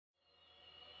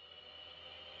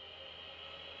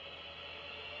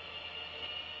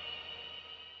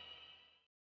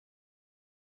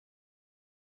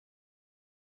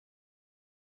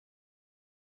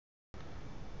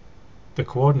The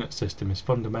coordinate system is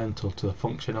fundamental to the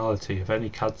functionality of any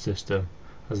CAD system,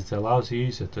 as it allows the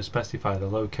user to specify the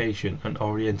location and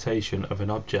orientation of an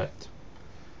object.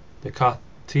 The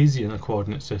Cartesian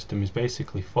coordinate system is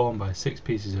basically formed by 6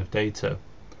 pieces of data: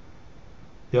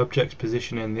 the object's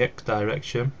position in the x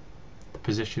direction, the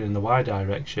position in the y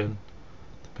direction,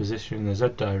 the position in the z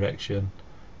direction,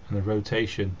 and the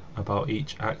rotation about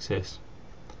each axis.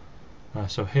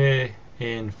 So here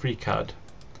in FreeCAD,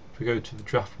 if we go to the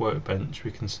draft workbench,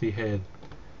 we can see here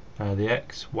the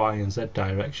x, y and z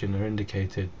direction are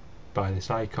indicated by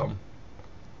this icon.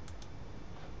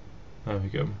 There we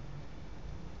go.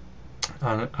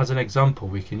 And as an example,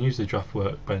 we can use the draft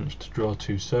workbench to draw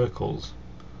 2 circles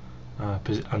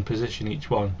and position each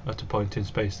one at a point in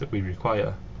space that we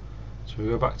require. So if we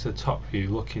go back to the top view,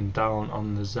 looking down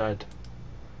on the Z,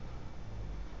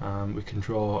 we can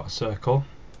draw a circle,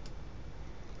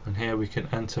 and here we can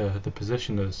enter the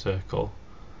position of the circle.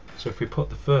 So if we put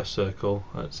the first circle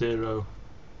at 0,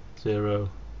 0,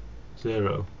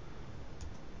 0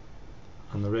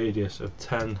 and the radius of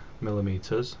 10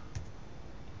 millimeters,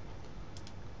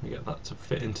 we get that to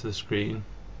fit into the screen.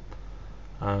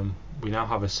 We now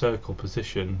have a circle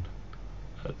positioned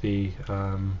at the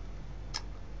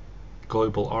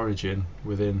global origin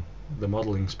within the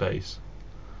modelling space.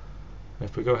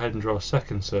 If we go ahead and draw a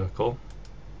second circle,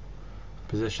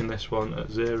 position this one at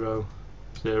 0,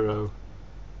 0,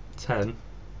 10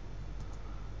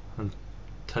 and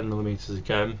 10 millimeters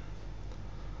again,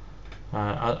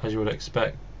 as you would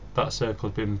expect, that circle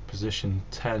has been positioned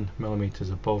 10 millimeters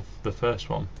above the first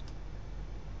one.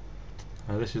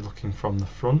 This is looking from the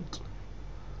front,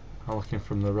 and looking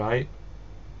from the right,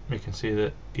 we can see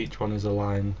that each one is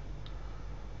aligned.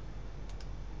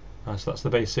 So that's the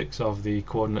basics of the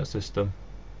coordinate system.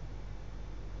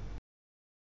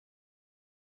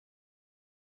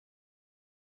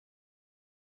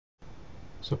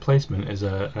 So placement is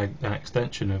an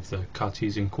extension of the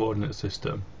Cartesian coordinate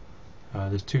system.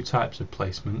 There's 2 types of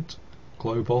placement: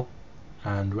 global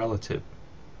and relative.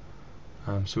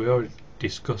 So we already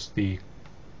discussed the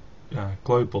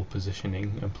global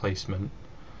positioning and placement.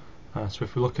 So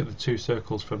if we look at the 2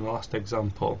 circles from the last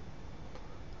example,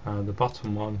 the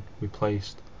bottom one we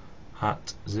placed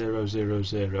at 0, 0,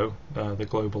 0, the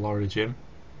global origin,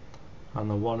 and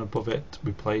the one above it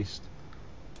we placed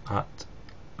at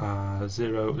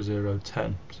 0, 0,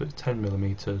 10, so it's 10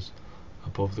 millimeters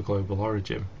above the global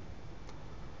origin.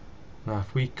 Now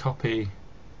if we copy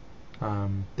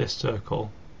this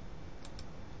circle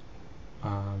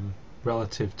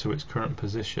relative to its current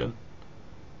position,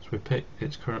 so we pick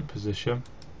its current position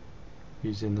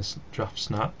using the draft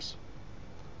snaps,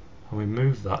 and we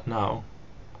move that now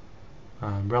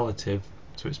relative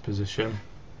to its position.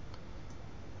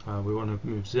 We want to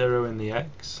move 0 in the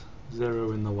x,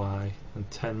 0 in the y, and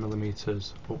 10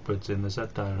 millimeters upwards in the z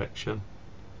direction,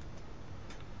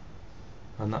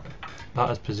 and that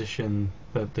has positioned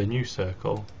the new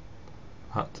circle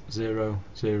at 0,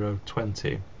 0,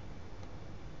 20.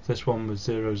 This one was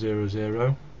 0, 0,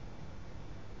 0.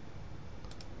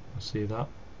 You'll see that.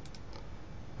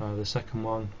 The second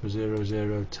one was 0,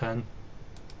 0, 10.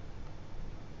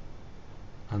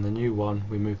 And the new one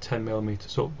we moved 10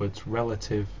 millimeters upwards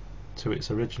relative to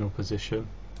its original position,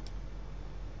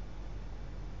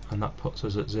 and that puts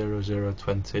us at 0, 0,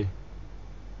 20.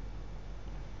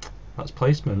 That's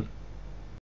placement.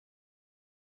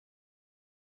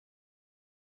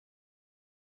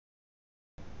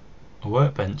 A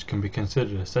workbench can be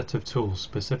considered a set of tools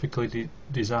specifically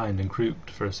designed and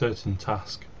grouped for a certain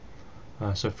task.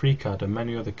 So FreeCAD and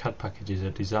many other CAD packages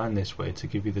are designed this way to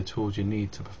give you the tools you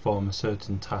need to perform a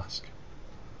certain task.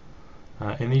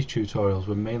 In these tutorials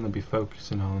we'll mainly be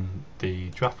focusing on the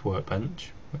draft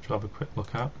workbench, which we'll have a quick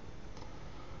look at.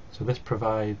 So this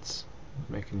provides, let's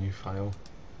make a new file,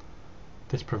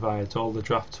 this provides all the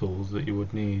draft tools that you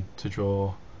would need to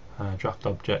draw draft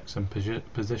objects and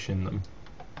position them.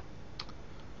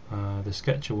 The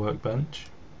Sketcher workbench,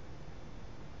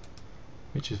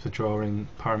 which is for drawing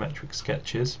parametric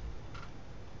sketches.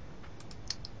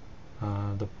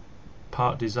 The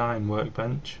Part Design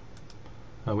workbench,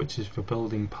 which is for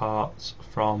building parts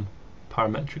from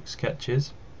parametric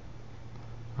sketches,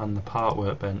 and the Part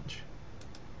workbench,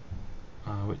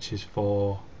 which is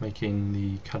for making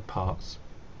the CAD parts.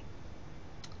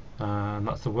 And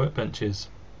that's the workbenches.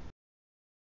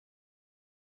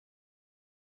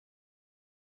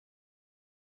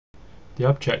 The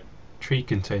object tree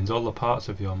contains all the parts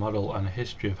of your model and a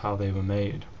history of how they were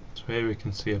made. So here we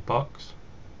can see a box,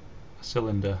 a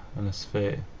cylinder and a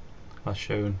sphere, as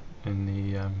shown in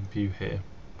the view here.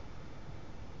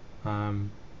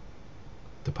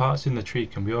 The parts in the tree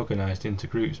can be organised into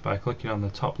groups by clicking on the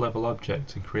top level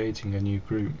object and creating a new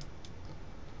group.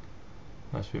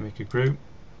 As we make a group,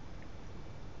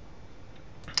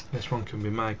 this one can be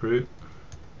my group.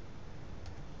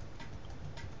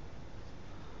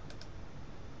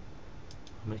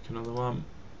 I'll make another one.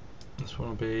 This one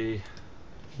will be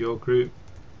your group.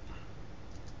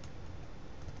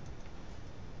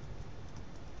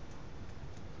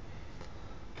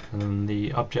 And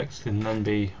the objects can then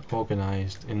be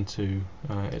organised into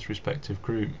its respective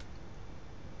group.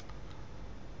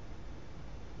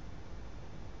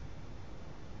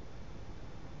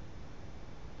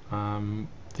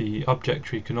 The object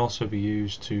tree can also be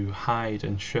used to hide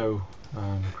and show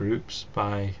groups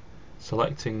by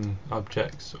selecting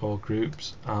objects or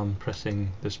groups and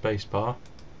pressing the space bar,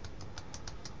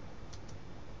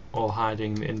 or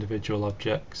hiding the individual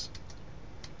objects.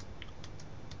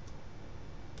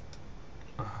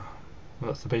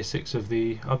 That's the basics of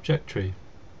the object tree.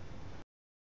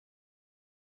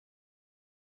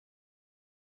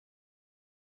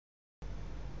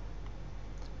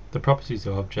 The properties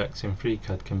of objects in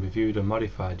FreeCAD can be viewed and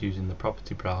modified using the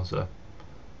property browser.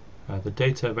 The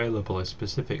data available is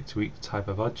specific to each type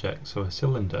of object, so a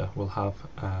cylinder will have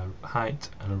a height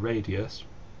and a radius,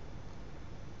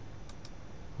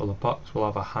 while a box will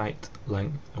have a height,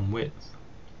 length and width.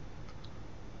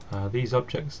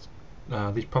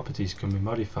 These properties can be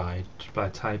modified by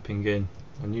typing in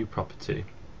a new property.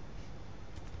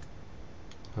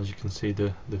 As you can see,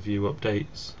 the view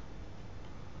updates.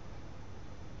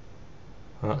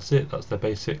 And that's it, that's the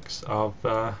basics of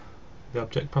the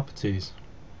object properties.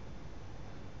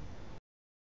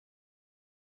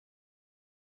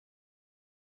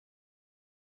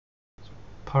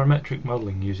 Parametric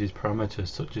modelling uses parameters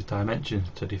such as dimensions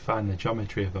to define the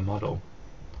geometry of a model.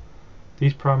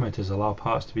 These parameters allow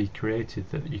parts to be created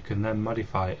that you can then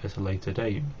modify at a later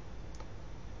date.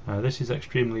 This is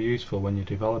extremely useful when you're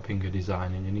developing a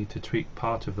design and you need to tweak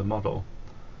part of the model,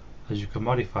 as you can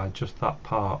modify just that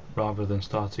part rather than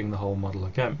starting the whole model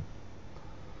again.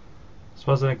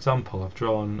 So as an example, I've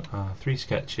drawn 3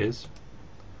 sketches,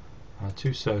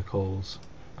 2 circles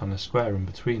and a square in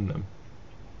between them.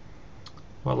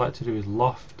 What I'd like to do is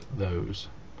loft those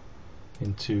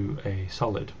into a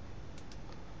solid.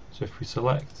 So if we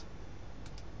select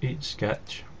each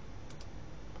sketch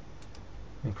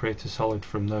and create a solid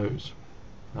from those,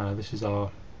 this is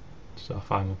our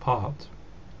final part.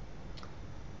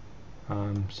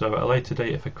 So at a later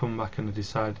date, if I come back and I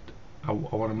decide I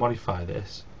want to modify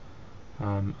this,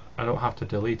 I don't have to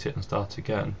delete it and start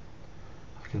again.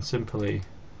 I can simply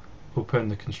open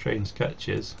the constrained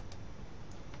sketches,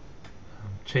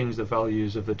 change the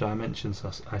values of the dimensions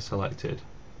I selected,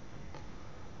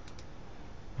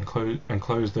 and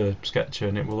close the sketcher,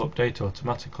 and it will update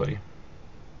automatically.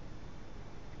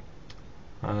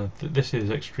 This is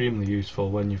extremely useful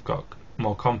when you've got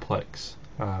more complex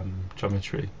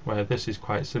geometry, where this is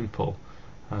quite simple.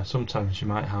 Sometimes you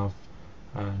might have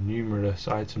numerous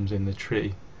items in the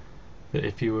tree that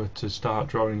if you were to start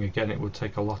drawing again, it would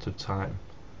take a lot of time.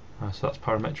 So that's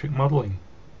parametric modelling.